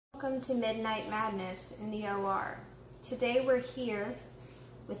Welcome to Midnight Madness in the OR. Today we're here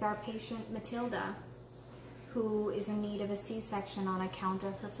with our patient Matilda, who is in need of a C-section on account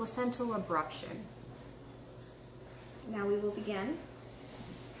of her placental abruption. Now we will begin.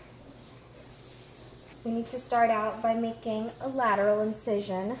 We need to start out by making a lateral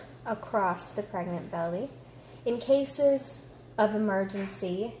incision across the pregnant belly. In cases of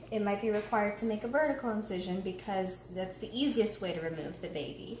emergency, it might be required to make a vertical incision because that's the easiest way to remove the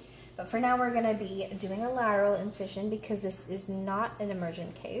baby. But for now, we're going to be doing a lateral incision because this is not an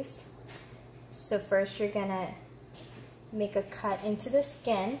emergent case. So first, you're going to make a cut into the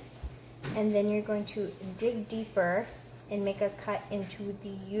skin, and then you're going to dig deeper and make a cut into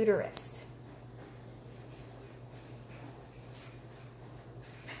the uterus.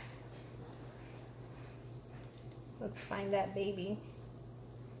 Let's find that baby.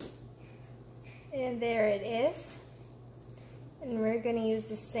 And there it is. And we're going to use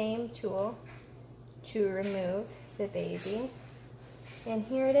the same tool to remove the baby. And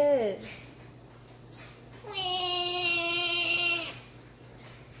here it is.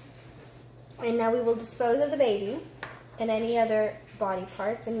 And now we will dispose of the baby and any other body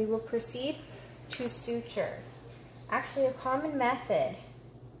parts, and we will proceed to suture. Actually, a common method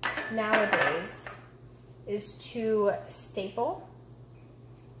nowadays is to staple,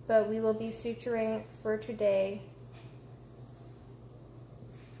 but we will be suturing for today.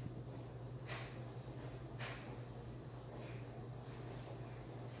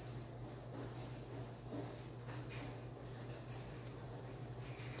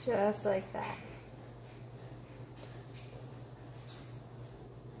 Just like that.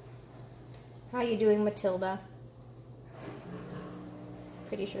 How are you doing, Matilda?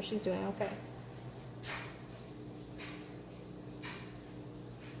 Pretty sure she's doing okay.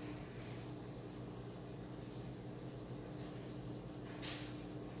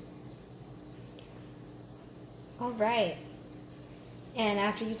 All right, and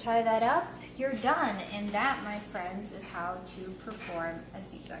after you tie that up, you're done. And that, my friends, is how to perform a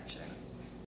C-section.